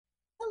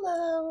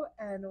Hello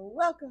and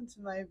welcome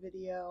to my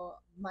video.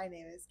 My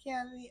name is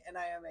Cami and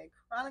I am a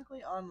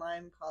chronically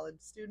online college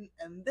student,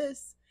 and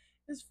this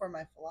is for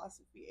my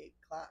Philosophy 8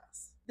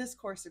 class. This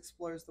course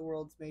explores the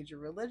world's major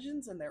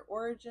religions and their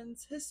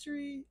origins,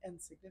 history, and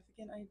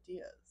significant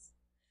ideas.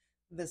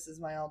 This is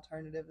my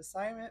alternative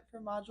assignment for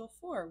Module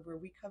 4, where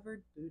we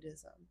covered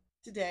Buddhism.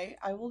 Today,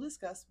 I will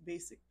discuss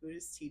basic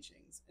Buddhist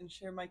teachings and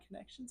share my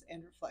connections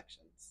and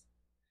reflections.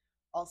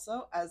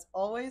 Also, as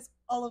always,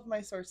 all of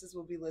my sources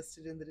will be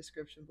listed in the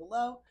description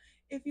below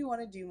if you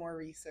want to do more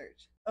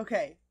research.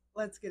 Okay,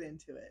 let's get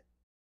into it.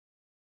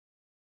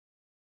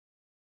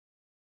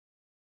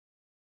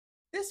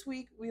 This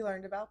week, we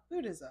learned about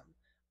Buddhism,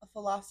 a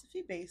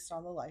philosophy based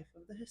on the life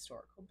of the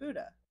historical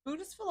Buddha.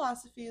 Buddhist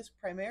philosophy is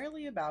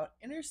primarily about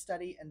inner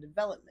study and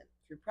development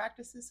through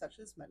practices such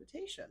as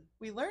meditation.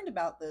 We learned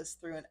about this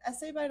through an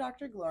essay by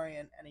Dr.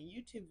 Glorian and a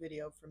YouTube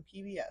video from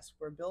PBS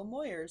where Bill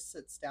Moyers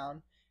sits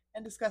down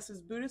and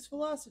discusses Buddhist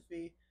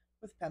philosophy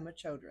with Pema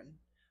Chödrön,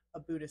 a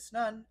Buddhist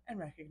nun and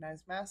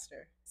recognized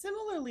master.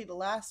 Similarly to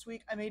last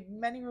week, I made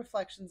many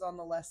reflections on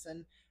the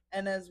lesson,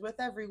 and as with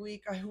every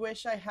week, I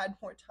wish I had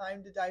more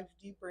time to dive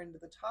deeper into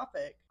the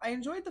topic. I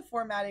enjoyed the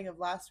formatting of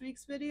last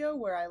week's video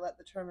where I let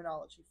the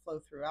terminology flow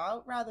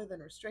throughout rather than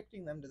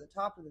restricting them to the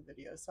top of the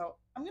video, so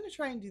I'm going to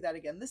try and do that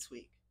again this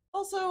week.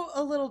 Also,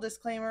 a little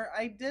disclaimer,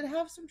 I did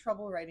have some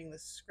trouble writing the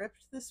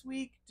script this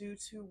week due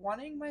to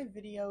wanting my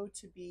video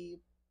to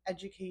be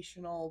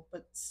educational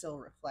but still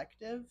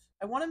reflective.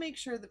 I want to make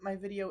sure that my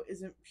video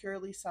isn't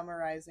purely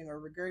summarizing or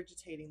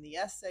regurgitating the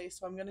essay,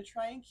 so I'm going to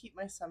try and keep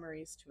my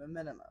summaries to a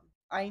minimum.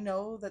 I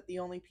know that the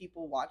only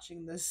people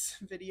watching this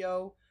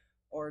video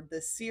or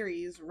this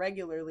series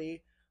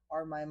regularly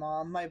are my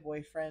mom, my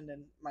boyfriend,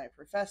 and my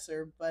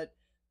professor, but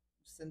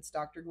since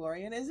Dr.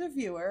 Glorian is a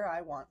viewer,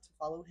 I want to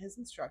follow his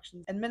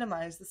instructions and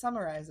minimize the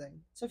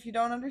summarizing. So if you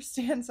don't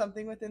understand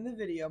something within the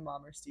video,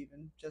 Mom or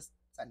Steven, just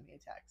send me a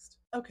text.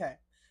 Okay.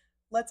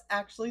 Let's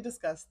actually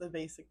discuss the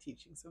basic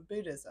teachings of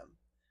Buddhism.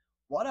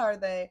 What are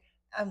they,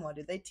 and what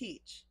do they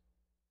teach?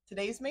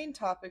 Today's main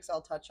topics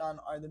I'll touch on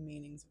are the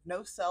meanings of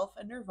no self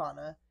and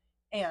nirvana,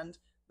 and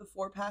the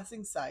four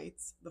passing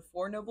sights, the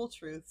Four Noble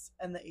Truths,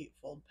 and the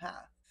Eightfold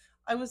Path.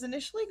 I was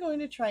initially going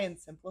to try and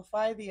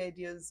simplify the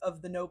ideas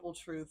of the Noble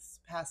Truths,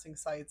 passing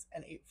sights,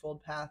 and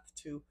Eightfold Path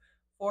to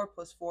 4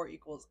 plus 4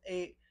 equals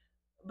 8,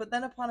 but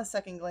then upon a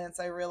second glance,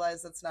 I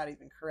realized that's not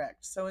even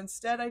correct. So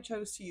instead, I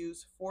chose to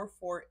use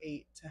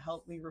 448 to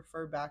help me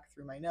refer back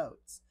through my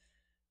notes.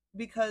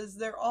 Because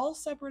they're all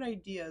separate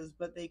ideas,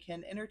 but they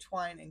can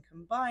intertwine and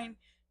combine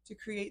to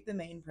create the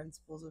main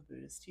principles of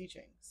Buddhist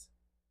teachings.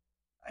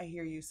 I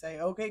hear you say,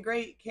 okay,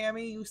 great,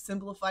 Cami, you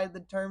simplified the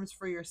terms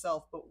for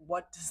yourself, but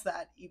what does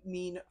that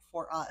mean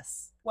for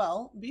us?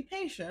 Well, be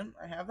patient,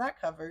 I have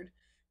that covered.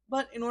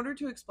 But in order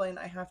to explain,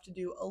 I have to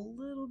do a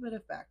little bit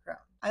of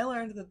background. I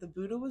learned that the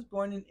Buddha was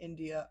born in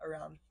India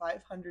around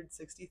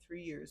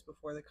 563 years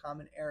before the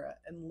Common Era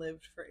and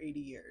lived for 80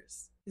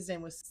 years. His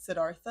name was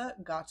Siddhartha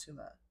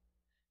Gautama.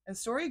 And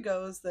story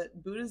goes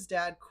that Buddha's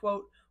dad,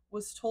 quote,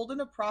 was told in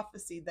a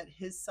prophecy that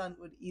his son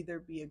would either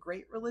be a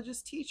great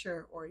religious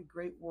teacher or a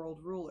great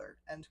world ruler,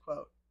 end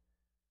quote.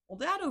 Well,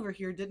 Dad over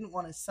here didn't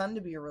want his son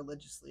to be a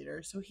religious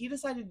leader, so he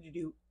decided to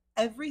do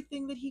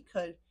everything that he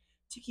could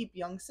to keep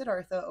young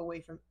Siddhartha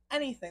away from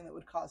anything that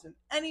would cause him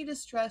any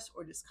distress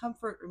or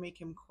discomfort or make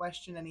him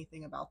question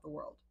anything about the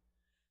world.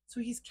 So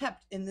he's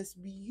kept in this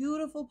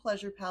beautiful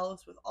pleasure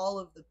palace with all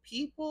of the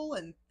people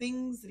and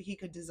things that he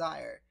could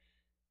desire.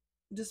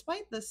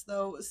 Despite this,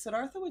 though,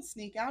 Siddhartha would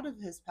sneak out of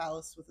his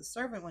palace with a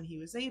servant when he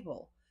was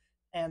able,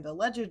 and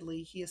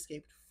allegedly he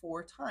escaped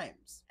 4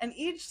 times. And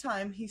each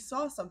time he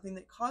saw something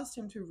that caused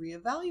him to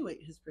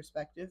reevaluate his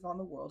perspective on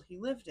the world he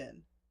lived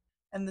in.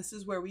 And this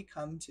is where we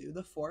come to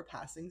the 4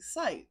 passing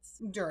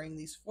sights. During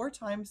these 4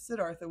 times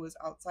Siddhartha was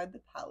outside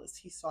the palace,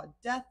 he saw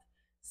death,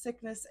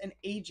 sickness, and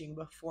aging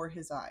before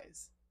his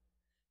eyes.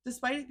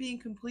 Despite it being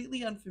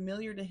completely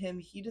unfamiliar to him,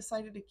 he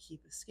decided to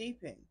keep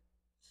escaping.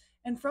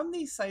 And from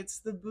these sights,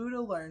 the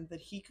Buddha learned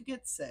that he could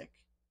get sick,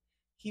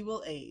 he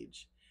will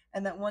age,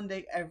 and that one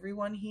day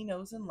everyone he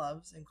knows and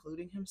loves,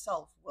 including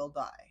himself, will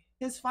die.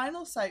 His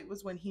final sight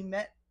was when he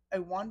met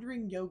a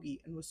wandering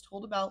yogi and was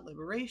told about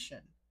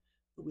liberation,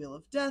 the wheel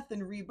of death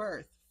and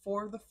rebirth,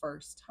 for the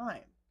first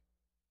time.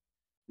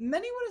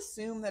 Many would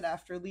assume that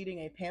after leading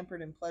a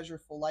pampered and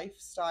pleasureful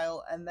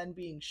lifestyle and then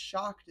being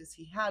shocked as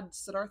he had,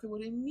 Siddhartha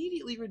would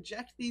immediately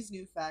reject these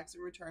new facts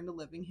and return to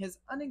living his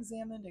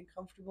unexamined and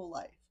comfortable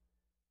life.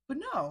 But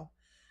no,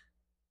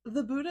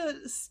 the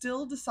Buddha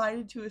still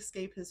decided to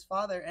escape his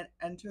father and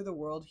enter the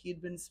world he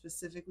had been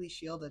specifically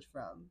shielded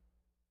from.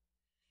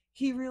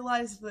 He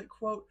realized that,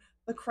 quote,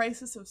 the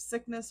crisis of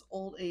sickness,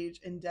 old age,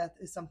 and death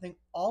is something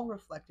all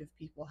reflective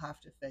people have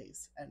to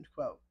face, end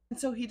quote. And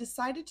so he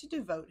decided to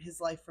devote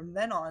his life from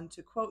then on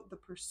to, quote, the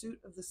pursuit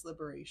of this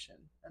liberation,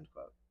 end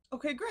quote.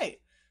 Okay, great.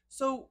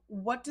 So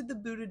what did the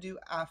Buddha do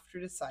after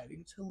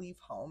deciding to leave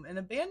home and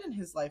abandon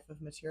his life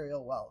of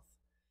material wealth?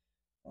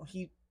 Well,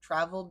 he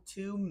traveled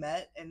to,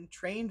 met, and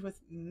trained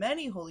with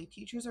many holy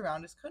teachers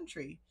around his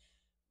country.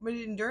 But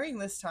during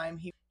this time,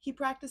 he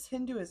practiced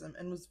Hinduism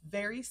and was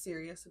very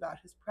serious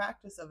about his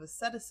practice of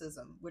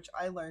asceticism, which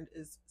I learned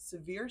is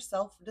severe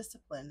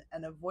self-discipline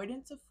and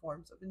avoidance of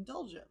forms of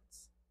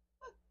indulgence.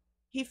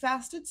 He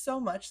fasted so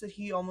much that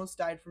he almost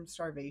died from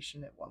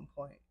starvation at one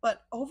point.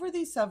 But over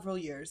these several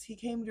years, he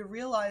came to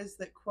realize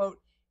that, quote,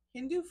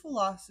 Hindu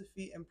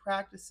philosophy and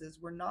practices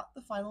were not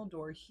the final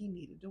door he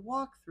needed to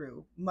walk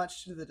through,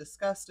 much to the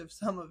disgust of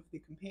some of the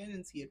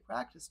companions he had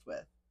practiced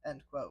with,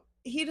 end quote.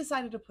 He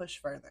decided to push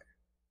further.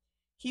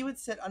 He would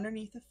sit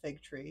underneath a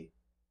fig tree,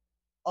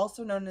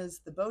 also known as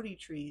the Bodhi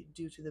tree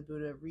due to the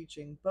Buddha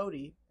reaching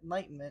Bodhi,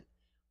 enlightenment,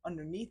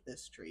 underneath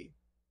this tree,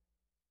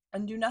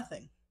 and do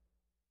nothing.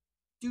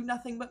 Do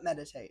nothing but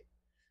meditate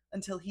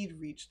until he'd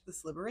reached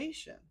this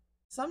liberation.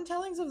 Some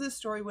tellings of this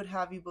story would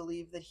have you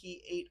believe that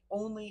he ate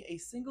only a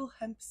single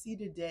hemp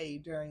seed a day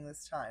during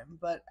this time,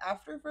 but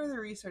after further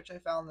research I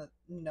found that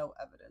no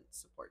evidence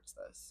supports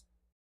this.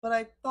 But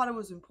I thought it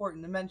was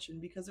important to mention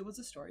because it was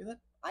a story that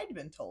I'd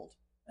been told,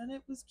 and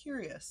it was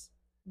curious.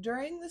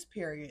 During this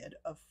period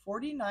of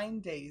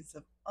 49 days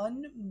of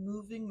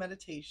unmoving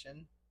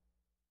meditation,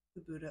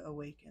 the Buddha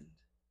awakened.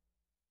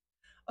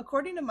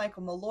 According to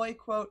Michael Malloy,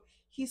 quote,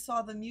 he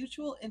saw the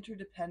mutual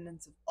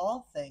interdependence of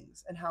all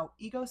things and how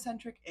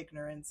egocentric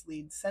ignorance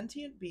leads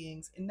sentient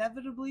beings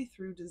inevitably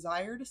through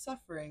desire to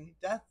suffering,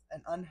 death,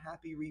 and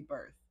unhappy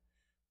rebirth.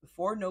 The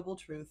Four Noble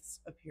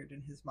Truths appeared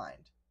in his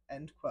mind,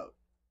 end quote.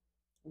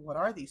 What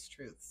are these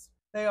truths?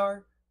 They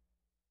are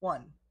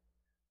 1.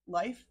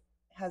 Life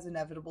has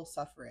inevitable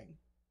suffering.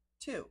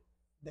 2.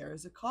 There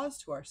is a cause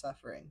to our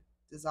suffering,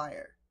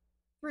 desire.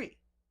 3.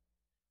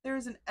 There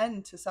is an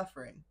end to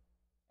suffering.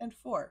 And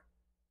 4.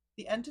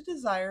 The end to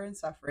desire and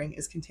suffering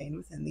is contained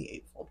within the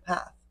Eightfold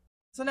Path.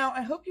 So now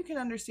I hope you can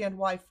understand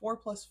why 4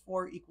 plus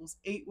 4 equals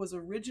 8 was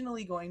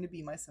originally going to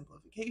be my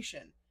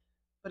simplification.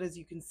 But as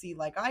you can see,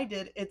 like I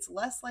did, it's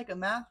less like a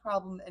math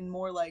problem and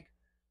more like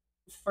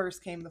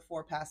first came the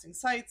 4 passing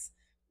sights,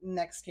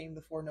 next came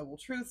the 4 Noble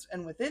Truths,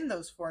 and within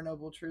those 4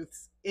 Noble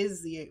Truths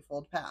is the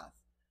Eightfold Path.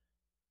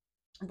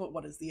 But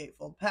what is the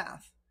Eightfold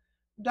Path?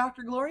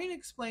 Dr. Glorian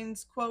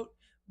explains, quote,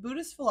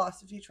 Buddhist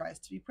philosophy tries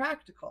to be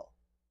practical.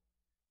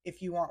 If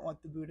you want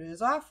what the Buddha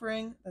is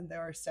offering, then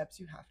there are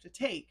steps you have to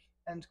take,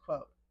 end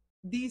quote.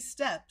 These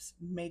steps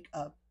make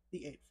up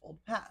the Eightfold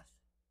Path.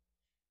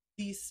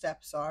 These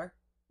steps are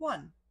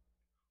 1.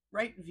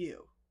 Right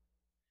view.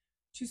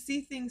 To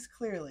see things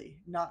clearly,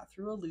 not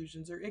through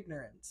illusions or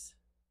ignorance.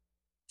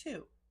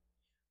 2.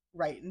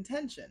 Right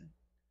intention.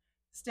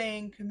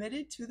 Staying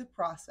committed to the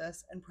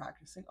process and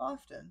practicing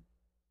often.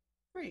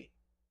 3.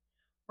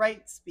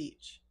 Right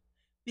speech.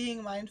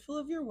 Being mindful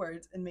of your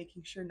words and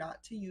making sure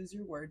not to use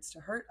your words to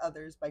hurt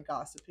others by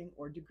gossiping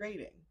or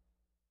degrading.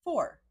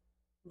 4.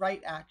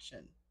 Right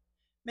action.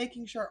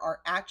 Making sure our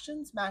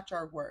actions match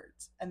our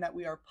words and that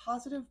we are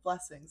positive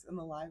blessings in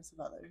the lives of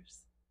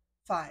others.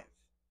 5.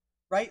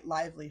 Right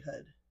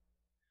livelihood.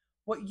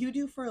 What you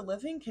do for a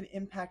living can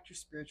impact your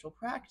spiritual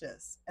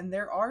practice, and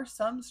there are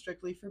some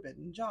strictly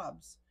forbidden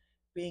jobs,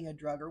 being a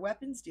drug or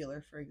weapons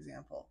dealer, for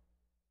example.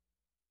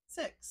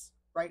 6.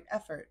 Right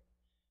effort.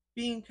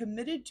 Being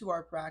committed to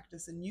our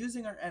practice and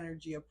using our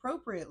energy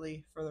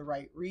appropriately for the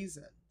right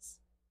reasons.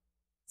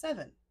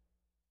 7.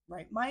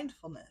 Right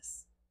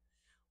mindfulness.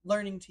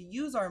 Learning to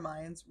use our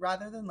minds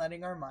rather than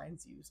letting our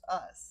minds use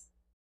us.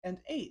 And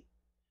 8.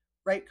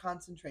 Right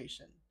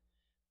concentration.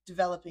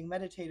 Developing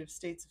meditative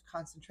states of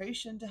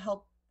concentration to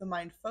help the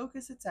mind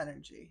focus its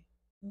energy.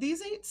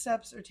 These 8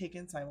 steps are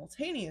taken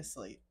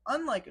simultaneously,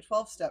 unlike a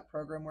 12-step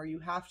program where you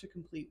have to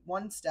complete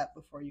one step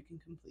before you can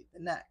complete the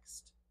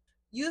next.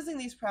 Using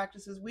these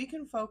practices, we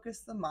can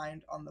focus the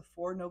mind on the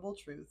 4 Noble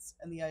Truths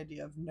and the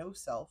idea of no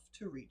self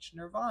to reach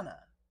Nirvana.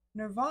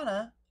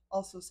 Nirvana,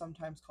 also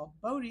sometimes called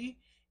Bodhi,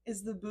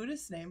 is the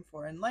Buddhist name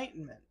for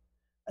enlightenment,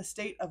 a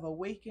state of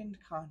awakened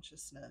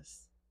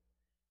consciousness.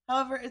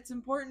 However, it's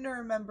important to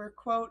remember,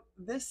 quote,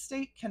 this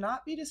state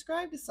cannot be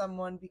described to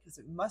someone because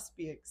it must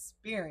be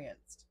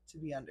experienced to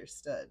be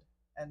understood,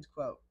 end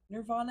quote.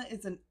 Nirvana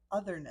is an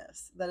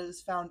otherness that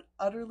is found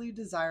utterly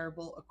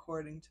desirable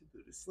according to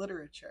Buddhist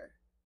literature.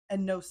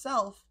 And no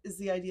self is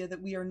the idea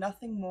that we are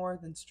nothing more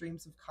than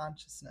streams of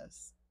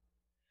consciousness.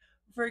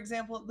 For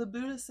example, the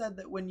Buddha said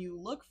that when you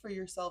look for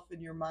yourself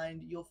in your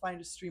mind, you'll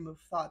find a stream of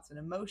thoughts and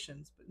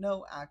emotions, but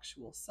no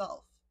actual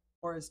self.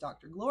 Or as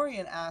Dr.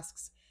 Glorian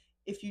asks,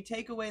 if you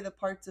take away the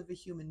parts of a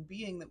human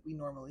being that we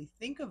normally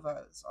think of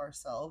as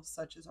ourselves,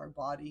 such as our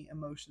body,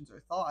 emotions,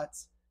 or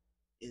thoughts,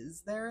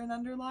 is there an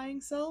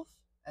underlying self?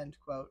 End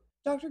quote.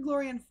 Dr.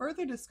 Glorian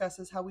further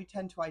discusses how we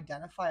tend to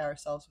identify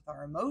ourselves with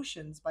our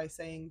emotions by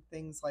saying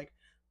things like,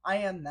 I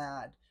am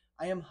mad,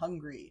 I am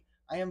hungry,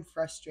 I am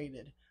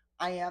frustrated,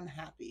 I am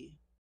happy.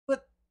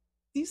 But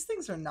these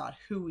things are not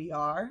who we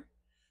are.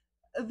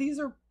 These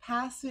are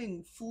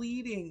passing,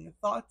 fleeting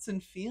thoughts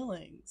and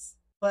feelings.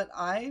 But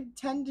I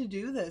tend to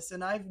do this,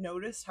 and I've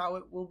noticed how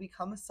it will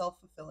become a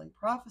self-fulfilling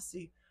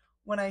prophecy.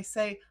 When I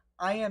say,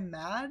 I am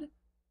mad,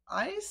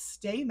 I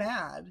stay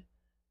mad.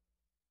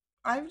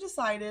 I've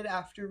decided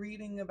after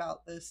reading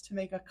about this to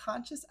make a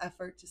conscious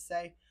effort to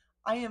say,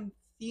 I am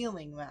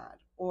feeling mad,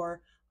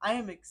 or I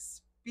am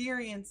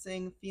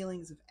experiencing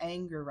feelings of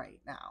anger right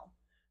now,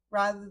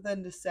 rather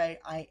than to say,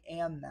 I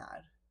am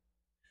mad.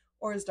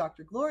 Or as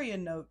Dr. Gloria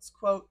notes,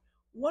 quote,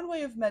 one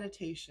way of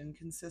meditation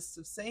consists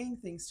of saying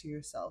things to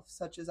yourself,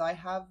 such as I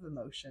have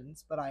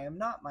emotions, but I am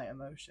not my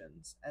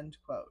emotions, end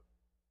quote.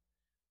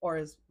 Or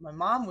as my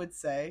mom would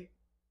say,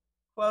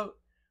 quote,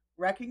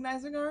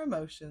 recognizing our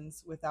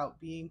emotions without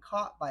being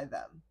caught by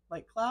them,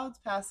 like clouds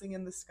passing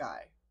in the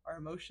sky. Our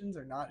emotions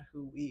are not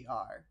who we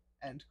are,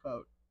 end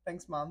quote.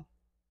 Thanks, Mom.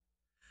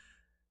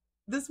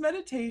 This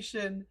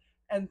meditation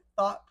and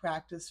thought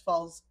practice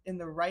falls in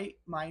the right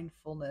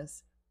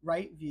mindfulness,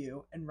 right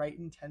view, and right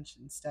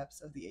intention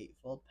steps of the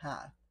Eightfold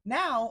Path.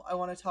 Now, I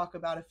want to talk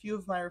about a few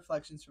of my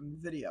reflections from the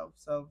video,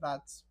 so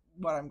that's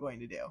what I'm going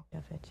to do.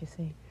 Of it, you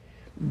see.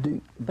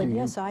 Do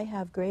Yes, I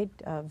have great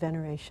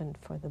veneration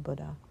for the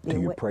Buddha. Do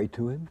you pray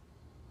to him,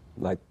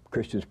 like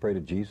Christians pray to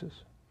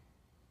Jesus?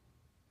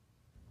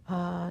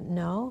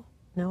 No,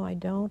 I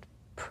don't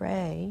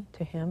pray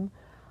to him,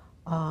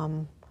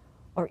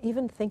 or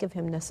even think of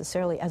him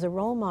necessarily as a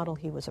role model.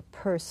 He was a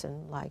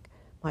person like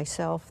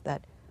myself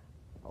that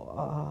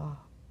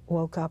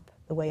woke up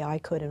the way I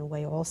could and the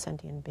way all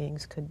sentient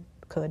beings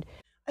could.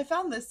 I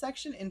found this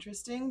section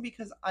interesting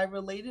because I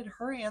related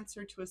her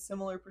answer to a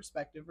similar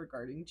perspective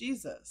regarding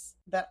Jesus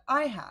that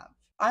I have.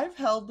 I've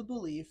held the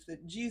belief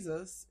that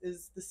Jesus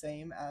is the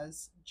same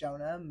as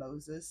Jonah,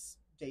 Moses,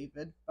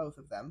 David, both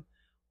of them,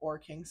 or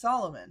King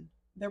Solomon.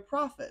 They're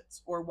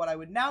prophets, or what I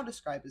would now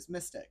describe as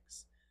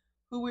mystics,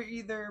 who were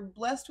either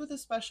blessed with a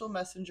special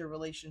messenger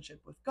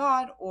relationship with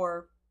God,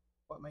 or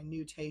what my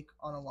new take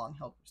on a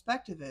long-held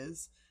perspective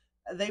is,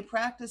 they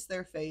practiced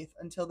their faith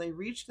until they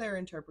reached their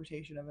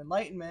interpretation of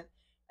enlightenment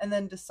and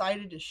then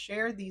decided to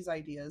share these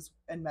ideas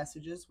and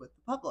messages with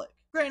the public.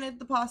 Granted,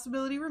 the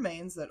possibility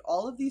remains that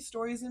all of these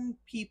stories and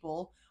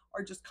people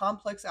are just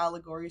complex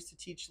allegories to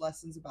teach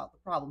lessons about the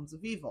problems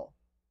of evil.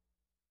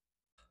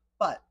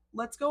 But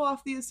let's go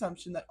off the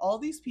assumption that all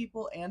these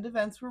people and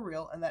events were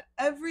real and that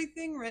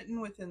everything written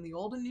within the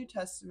Old and New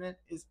Testament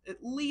is at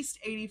least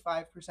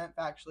 85%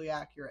 factually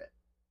accurate.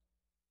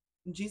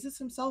 Jesus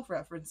himself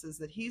references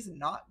that he's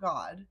not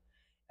God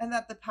and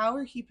that the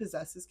power he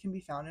possesses can be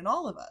found in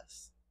all of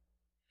us.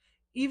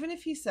 Even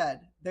if he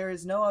said, there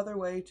is no other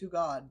way to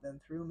God than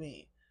through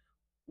me,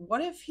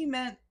 what if he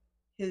meant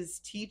his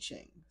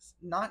teachings,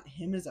 not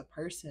him as a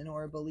person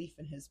or a belief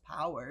in his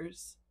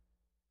powers?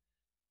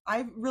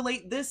 I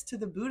relate this to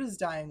the Buddha's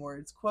dying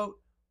words, quote,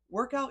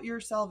 work out your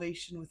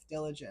salvation with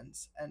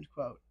diligence, end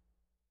quote.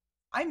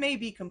 I may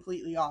be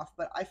completely off,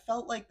 but I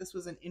felt like this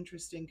was an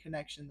interesting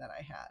connection that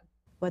I had.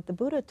 What the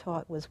Buddha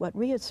taught was what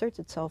reasserts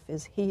itself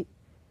is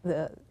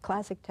the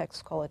classic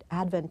texts call it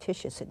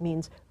adventitious. It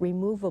means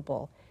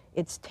removable.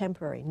 It's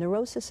temporary.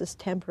 Neurosis is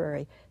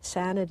temporary.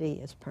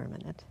 Sanity is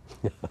permanent.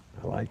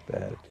 I like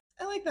that.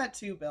 I like that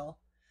too, Bill.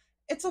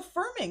 It's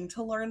affirming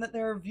to learn that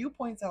there are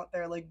viewpoints out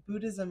there like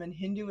Buddhism and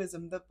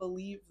Hinduism that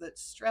believe that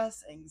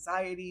stress,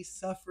 anxiety,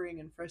 suffering,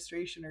 and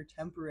frustration are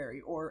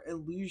temporary or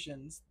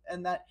illusions,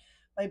 and that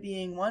by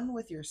being one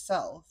with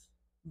yourself,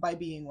 by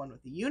being one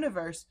with the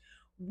universe,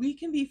 we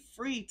can be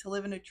free to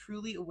live in a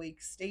truly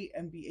awake state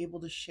and be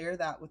able to share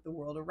that with the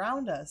world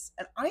around us.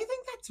 And I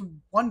think that's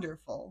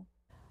wonderful.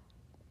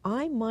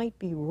 I might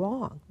be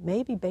wrong.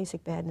 Maybe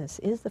basic badness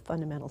is the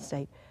fundamental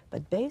state,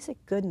 but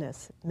basic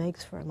goodness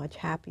makes for a much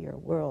happier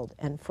world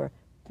and for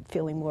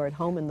feeling more at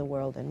home in the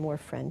world and more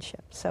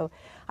friendship. So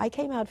I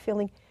came out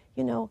feeling,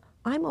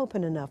 I'm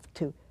open enough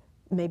to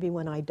maybe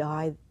when I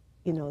die,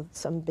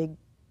 some big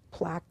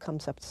plaque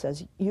comes up that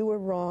says, you were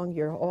wrong,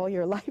 all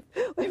your life,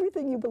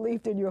 everything you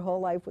believed in your whole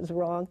life was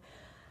wrong.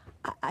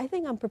 I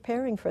think I'm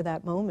preparing for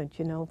that moment,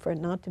 for it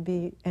not to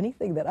be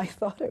anything that I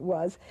thought it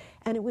was,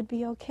 and it would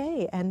be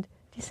okay. And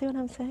do you see what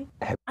I'm saying?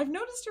 I've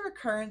noticed a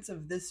recurrence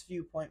of this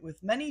viewpoint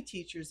with many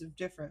teachers of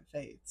different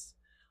faiths.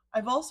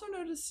 I've also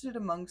noticed it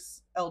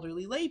amongst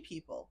elderly lay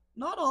people,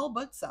 not all,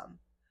 but some.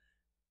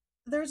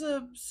 There's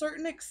a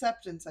certain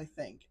acceptance, I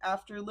think,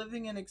 after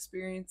living and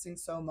experiencing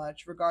so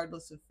much,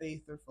 regardless of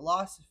faith or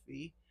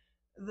philosophy,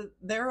 that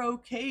they're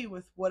okay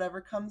with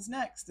whatever comes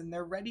next, and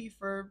they're ready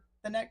for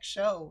the next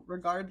show,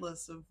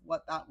 regardless of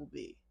what that will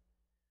be.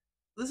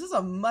 This is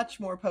a much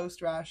more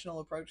post-rational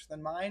approach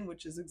than mine,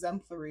 which is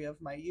exemplary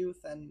of my youth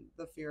and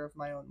the fear of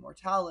my own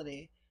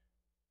mortality.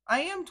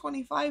 I am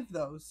 25,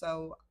 though,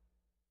 so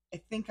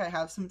I think I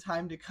have some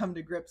time to come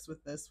to grips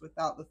with this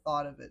without the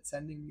thought of it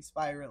sending me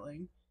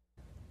spiraling.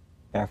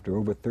 After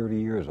over 30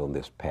 years on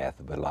this path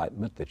of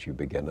enlightenment that you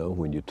began on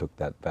when you took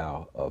that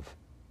vow of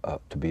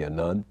to be a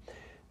nun,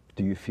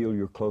 do you feel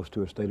you're close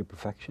to a state of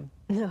perfection?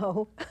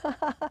 No,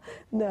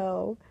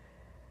 no.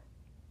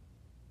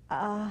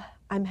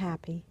 I'm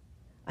happy.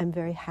 I'm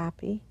very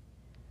happy.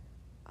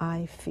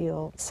 I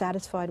feel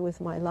satisfied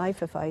with my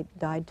life. If I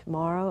died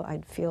tomorrow,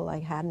 I'd feel I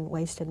hadn't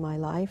wasted my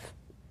life.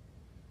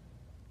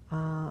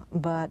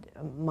 But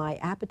my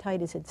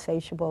appetite is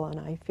insatiable, and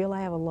I feel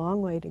I have a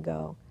long way to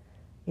go,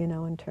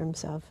 in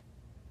terms of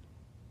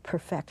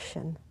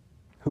perfection.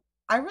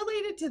 I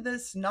related to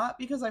this not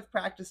because I've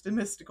practiced a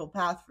mystical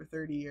path for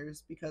 30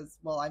 years, because,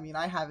 well, I mean,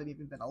 I haven't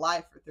even been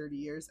alive for 30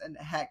 years, and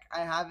heck,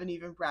 I haven't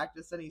even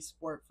practiced any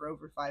sport for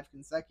over 5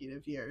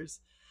 consecutive years.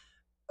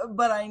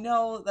 But I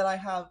know that I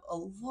have a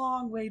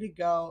long way to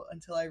go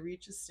until I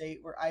reach a state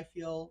where I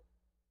feel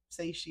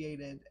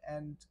satiated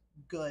and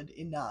good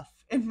enough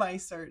in my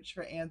search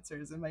for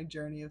answers in my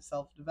journey of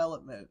self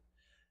development.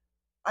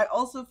 I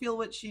also feel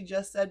what she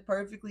just said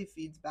perfectly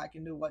feeds back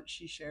into what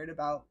she shared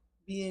about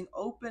being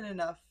open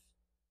enough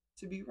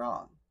to be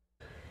wrong.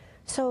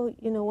 So,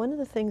 you know, one of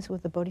the things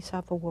with the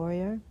Bodhisattva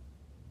warrior,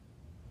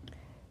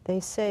 they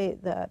say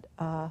that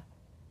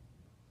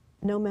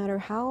no matter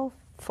how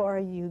far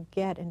you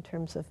get in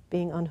terms of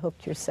being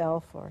unhooked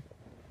yourself or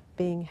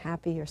being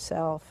happy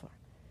yourself,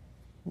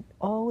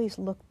 always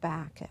look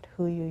back at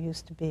who you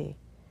used to be.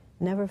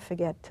 Never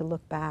forget to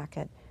look back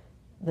at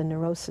the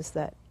neurosis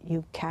that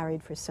you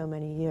carried for so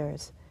many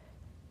years.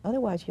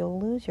 Otherwise, you'll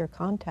lose your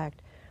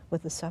contact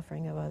with the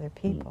suffering of other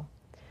people.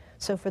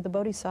 So for the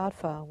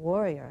Bodhisattva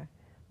warrior,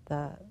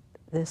 our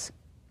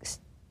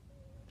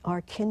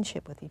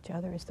kinship with each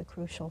other is the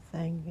crucial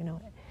thing, you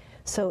know.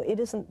 So it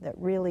isn't that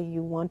really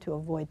you want to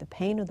avoid the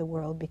pain of the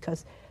world,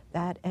 because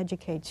that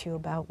educates you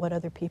about what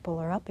other people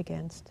are up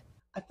against.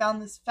 I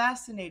found this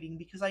fascinating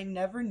because I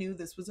never knew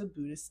this was a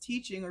Buddhist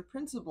teaching or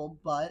principle,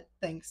 but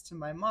thanks to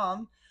my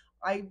mom,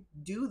 I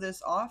do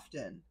this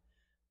often.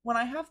 When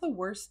I have the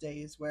worst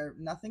days where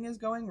nothing is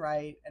going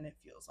right and it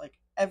feels like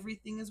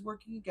everything is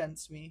working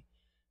against me,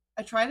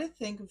 I try to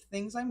think of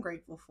things I'm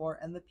grateful for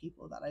and the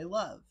people that I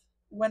love.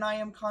 When I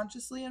am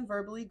consciously and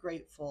verbally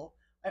grateful,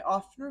 I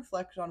often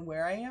reflect on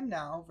where I am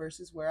now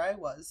versus where I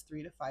was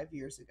 3 to 5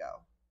 years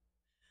ago.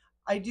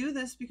 I do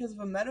this because of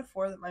a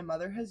metaphor that my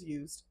mother has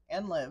used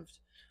and lived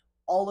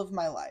all of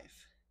my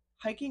life: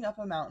 hiking up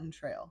a mountain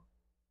trail.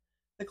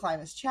 The climb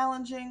is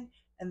challenging,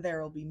 and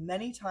there will be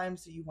many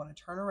times that you want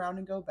to turn around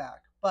and go back,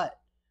 but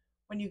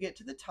when you get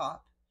to the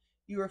top,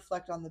 you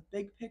reflect on the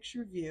big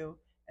picture view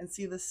and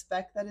see the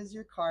speck that is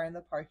your car in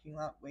the parking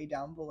lot way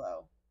down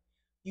below.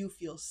 You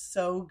feel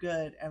so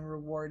good and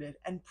rewarded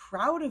and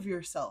proud of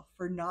yourself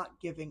for not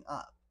giving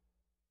up.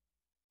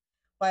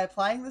 By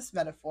applying this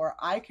metaphor,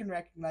 I can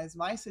recognize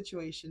my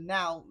situation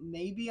now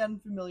may be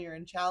unfamiliar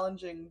and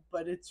challenging,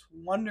 but it's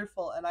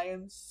wonderful, and I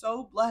am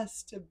so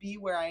blessed to be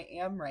where I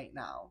am right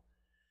now.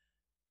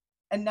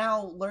 And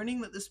now,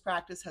 learning that this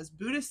practice has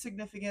Buddhist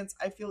significance,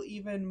 I feel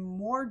even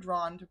more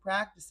drawn to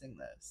practicing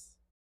this.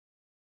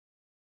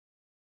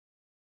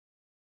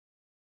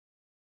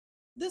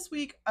 This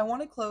week, I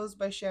want to close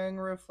by sharing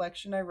a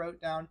reflection I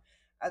wrote down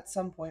at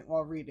some point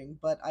while reading,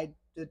 but I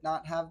did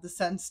not have the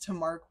sense to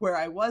mark where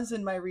I was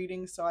in my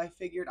reading, so I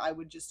figured I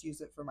would just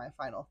use it for my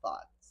final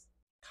thoughts.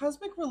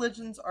 Cosmic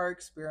religions are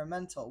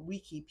experimental. We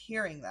keep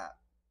hearing that.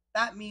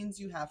 That means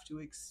you have to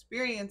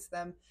experience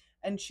them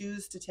and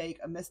choose to take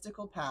a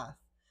mystical path,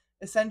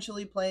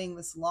 essentially playing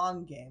this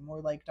long game,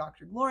 or like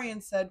Dr.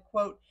 Glorian said,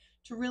 quote,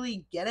 to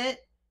really get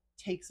it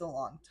takes a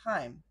long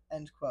time,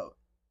 end quote.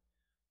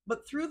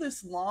 But through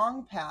this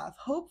long path,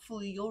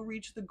 hopefully you'll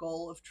reach the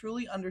goal of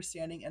truly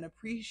understanding and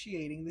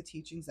appreciating the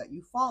teachings that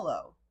you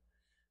follow.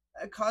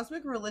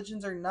 Cosmic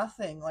religions are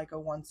nothing like a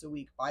once a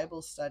week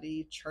Bible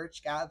study,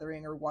 church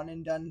gathering, or one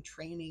and done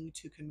training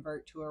to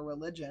convert to a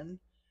religion.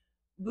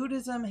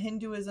 Buddhism,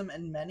 Hinduism,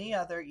 and many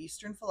other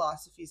Eastern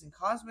philosophies and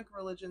cosmic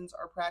religions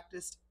are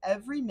practiced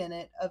every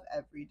minute of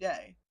every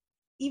day.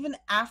 Even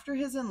after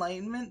his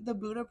enlightenment, the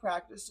Buddha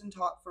practiced and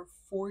taught for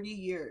 40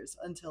 years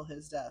until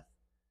his death,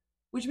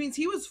 which means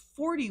he was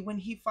 40 when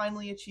he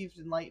finally achieved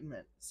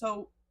enlightenment.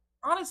 So,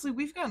 honestly,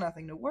 we've got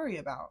nothing to worry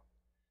about.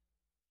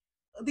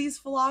 These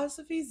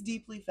philosophies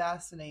deeply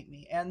fascinate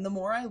me, and the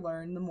more I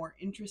learn, the more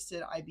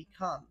interested I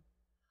become.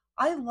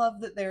 I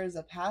love that there is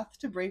a path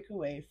to break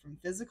away from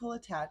physical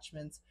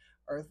attachments,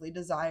 earthly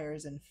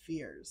desires, and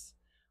fears.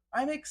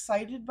 I'm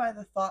excited by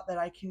the thought that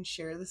I can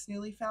share this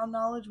newly found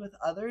knowledge with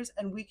others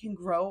and we can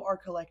grow our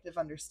collective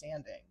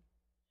understanding.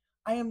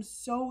 I am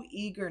so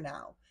eager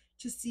now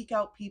to seek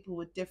out people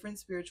with different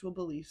spiritual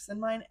beliefs than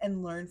mine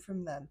and learn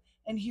from them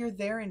and hear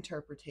their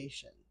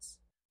interpretations.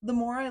 The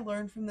more I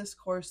learn from this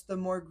course, the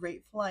more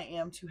grateful I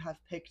am to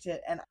have picked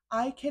it, and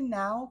I can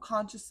now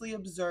consciously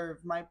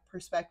observe my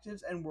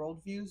perspectives and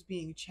worldviews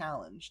being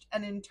challenged,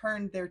 and in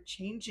turn, they're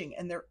changing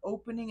and they're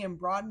opening and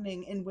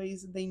broadening in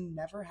ways they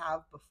never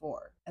have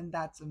before, and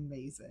that's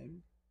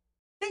amazing.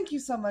 Thank you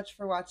so much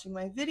for watching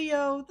my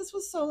video. This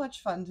was so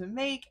much fun to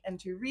make and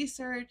to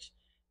research,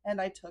 and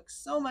I took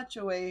so much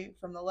away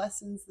from the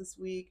lessons this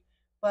week,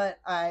 but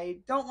I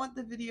don't want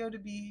the video to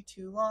be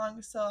too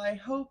long, so I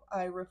hope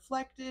I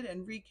reflected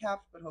and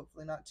recapped, but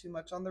hopefully not too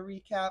much on the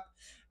recap,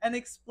 and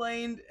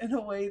explained in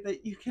a way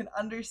that you can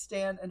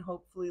understand and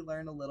hopefully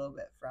learn a little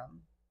bit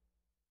from.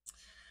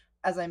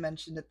 As I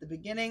mentioned at the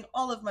beginning,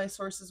 all of my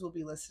sources will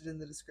be listed in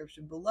the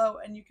description below,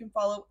 and you can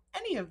follow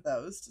any of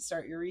those to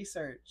start your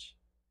research.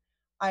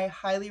 I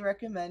highly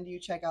recommend you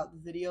check out the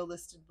video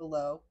listed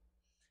below,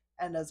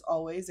 And as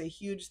always, a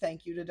huge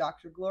thank you to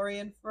Dr.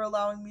 Glorian for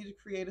allowing me to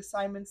create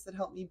assignments that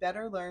help me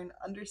better learn,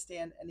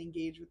 understand, and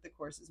engage with the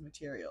course's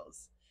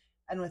materials.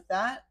 And with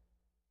that,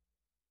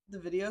 the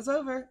video's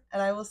over,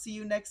 and I will see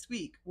you next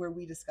week where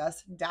we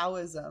discuss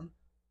Taoism.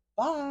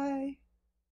 Bye!